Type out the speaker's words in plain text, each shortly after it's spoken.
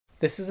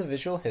This is a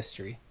visual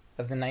history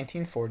of the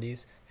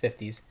 1940s,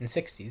 50s, and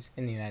 60s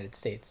in the United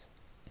States.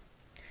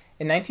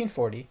 In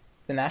 1940,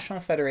 the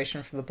National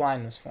Federation for the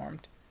Blind was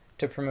formed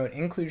to promote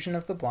inclusion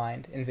of the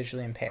blind and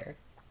visually impaired.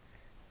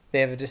 They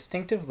have a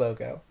distinctive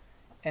logo,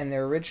 and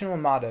their original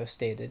motto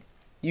stated,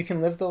 "You can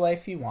live the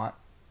life you want,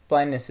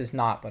 blindness is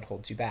not what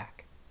holds you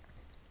back."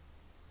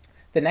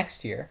 The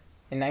next year,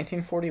 in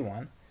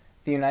 1941,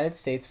 the United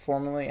States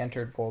formally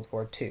entered World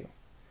War II.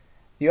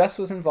 The U.S.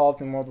 was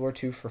involved in World War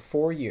II for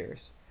 4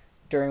 years,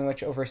 during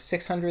which over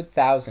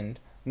 600,000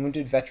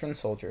 wounded veteran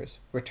soldiers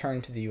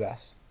returned to the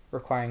U.S.,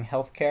 requiring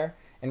health care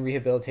and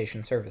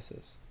rehabilitation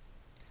services.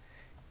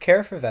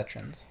 Care for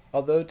veterans,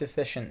 although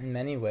deficient in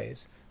many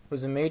ways,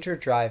 was a major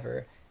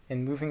driver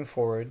in moving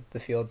forward the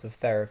fields of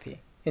therapy.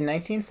 In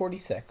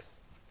 1946,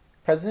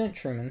 President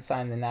Truman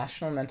signed the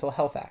National Mental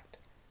Health Act,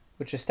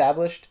 which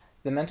established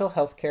the mental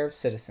health care of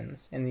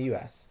citizens in the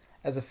U.S.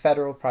 as a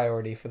federal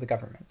priority for the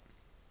government.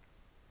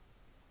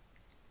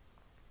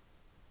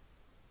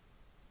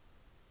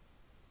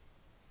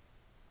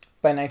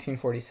 By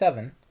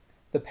 1947,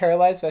 the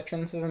Paralyzed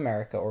Veterans of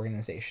America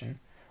organization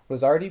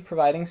was already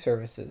providing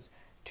services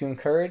to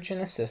encourage and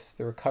assist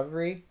the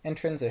recovery and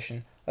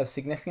transition of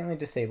significantly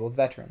disabled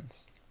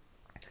veterans.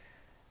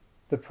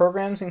 The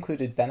programs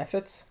included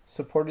benefits,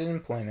 supported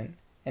employment,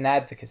 and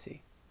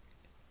advocacy.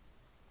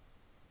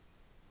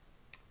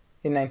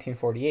 In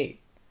 1948,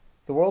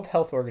 the World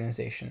Health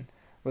Organization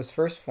was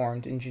first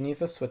formed in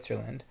Geneva,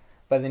 Switzerland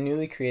by the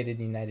newly created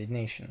United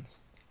Nations.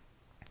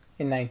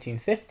 In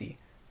 1950,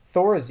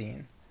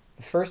 Thorazine,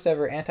 the first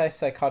ever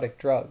antipsychotic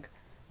drug,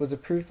 was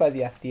approved by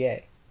the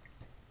FDA.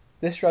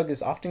 This drug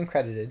is often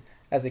credited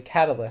as a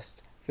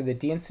catalyst for the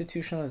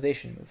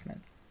deinstitutionalization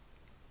movement,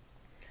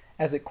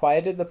 as it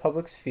quieted the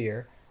public's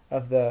fear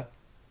of the,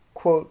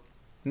 quote,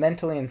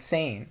 mentally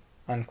insane,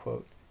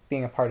 unquote,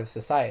 being a part of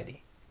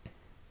society.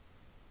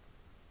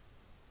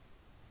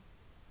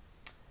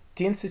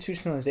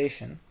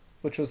 Deinstitutionalization,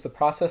 which was the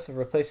process of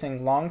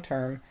replacing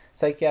long-term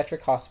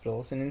psychiatric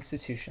hospitals and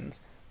institutions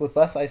with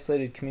less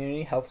isolated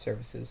community health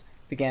services,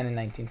 began in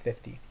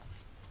 1950.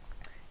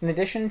 In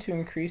addition to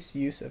increased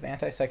use of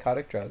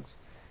antipsychotic drugs,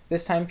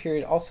 this time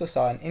period also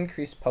saw an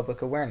increased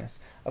public awareness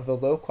of the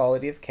low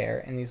quality of care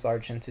in these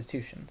large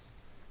institutions.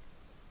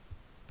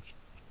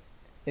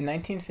 In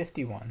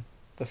 1951,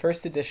 the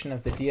first edition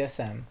of the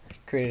DSM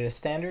created a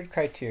standard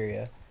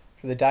criteria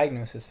for the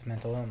diagnosis of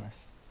mental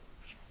illness.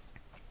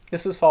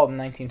 This was followed in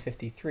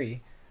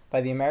 1953 by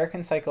the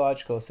American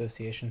Psychological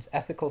Association's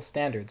Ethical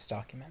Standards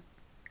document.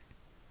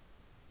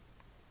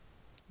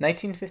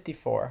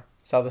 1954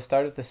 saw the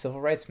start of the Civil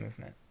Rights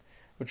Movement,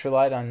 which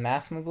relied on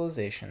mass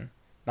mobilization,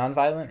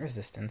 nonviolent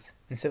resistance,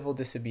 and civil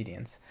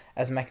disobedience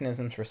as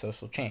mechanisms for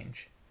social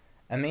change.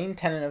 A main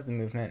tenet of the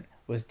movement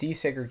was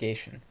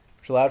desegregation,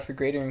 which allowed for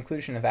greater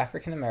inclusion of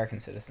African American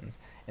citizens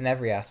in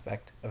every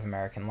aspect of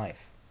American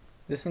life.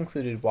 This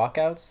included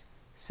walkouts,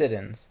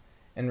 sit-ins,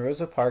 and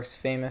Rosa Parks'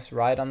 famous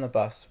ride on the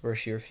bus where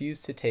she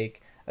refused to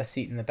take a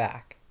seat in the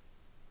back.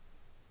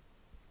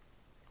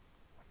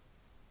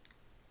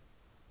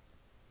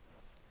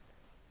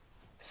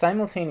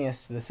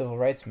 Simultaneous to the Civil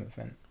Rights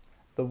Movement,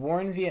 the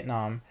war in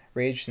Vietnam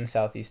raged in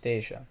Southeast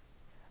Asia.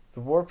 The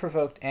war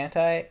provoked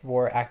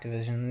anti-war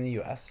activism in the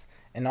U.S.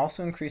 and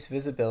also increased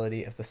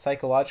visibility of the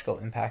psychological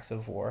impacts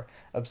of war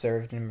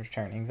observed in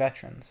returning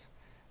veterans.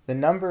 The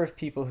number of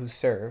people who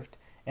served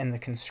and the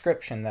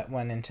conscription that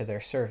went into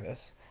their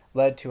service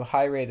led to a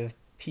high rate of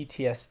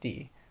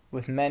PTSD,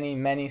 with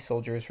many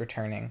soldiers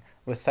returning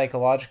with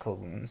psychological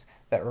wounds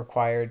that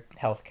required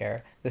health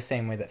care the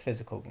same way that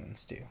physical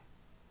wounds do.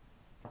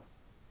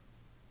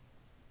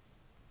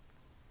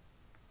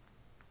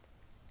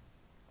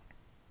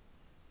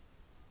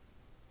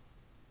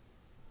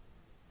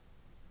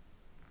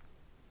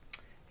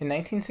 In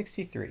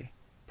 1963,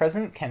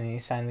 President Kennedy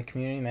signed the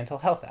Community Mental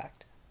Health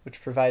Act, which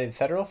provided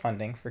federal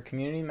funding for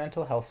community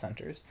mental health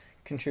centers,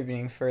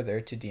 contributing further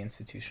to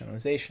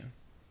deinstitutionalization.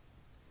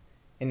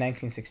 In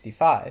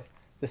 1965,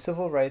 the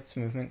civil rights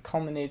movement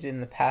culminated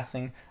in the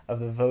passing of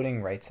the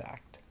Voting Rights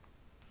Act.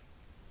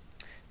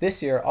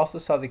 This year also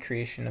saw the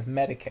creation of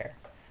Medicare,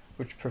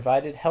 which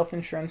provided health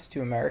insurance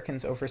to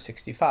Americans over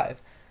 65,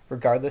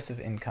 regardless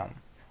of income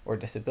or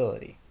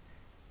disability.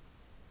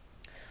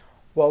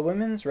 While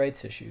women's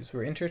rights issues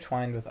were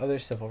intertwined with other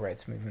civil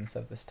rights movements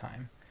of this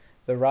time,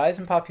 the rise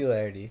in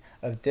popularity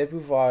of de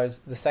Beauvoir's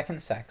The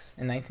Second Sex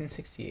in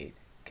 1968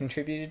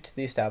 contributed to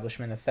the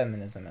establishment of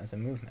feminism as a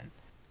movement.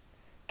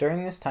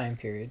 During this time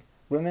period,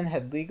 women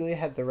had legally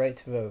had the right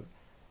to vote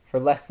for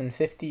less than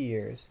 50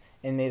 years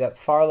and made up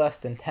far less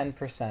than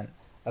 10%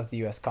 of the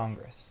U.S.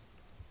 Congress.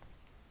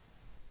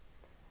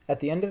 At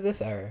the end of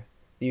this era,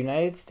 the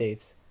United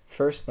States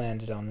first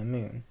landed on the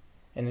moon,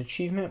 an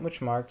achievement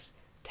which marks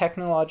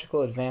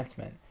technological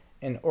advancement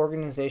and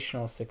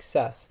organizational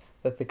success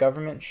that the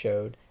government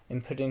showed in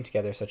putting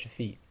together such a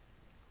feat.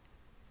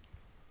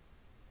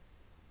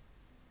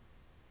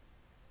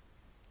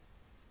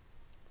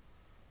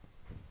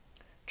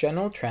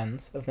 General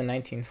trends of the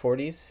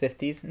 1940s,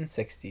 50s, and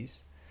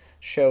 60s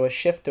show a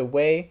shift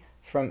away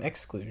from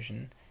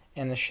exclusion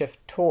and a shift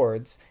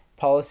towards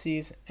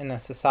policies in a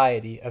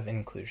society of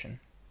inclusion.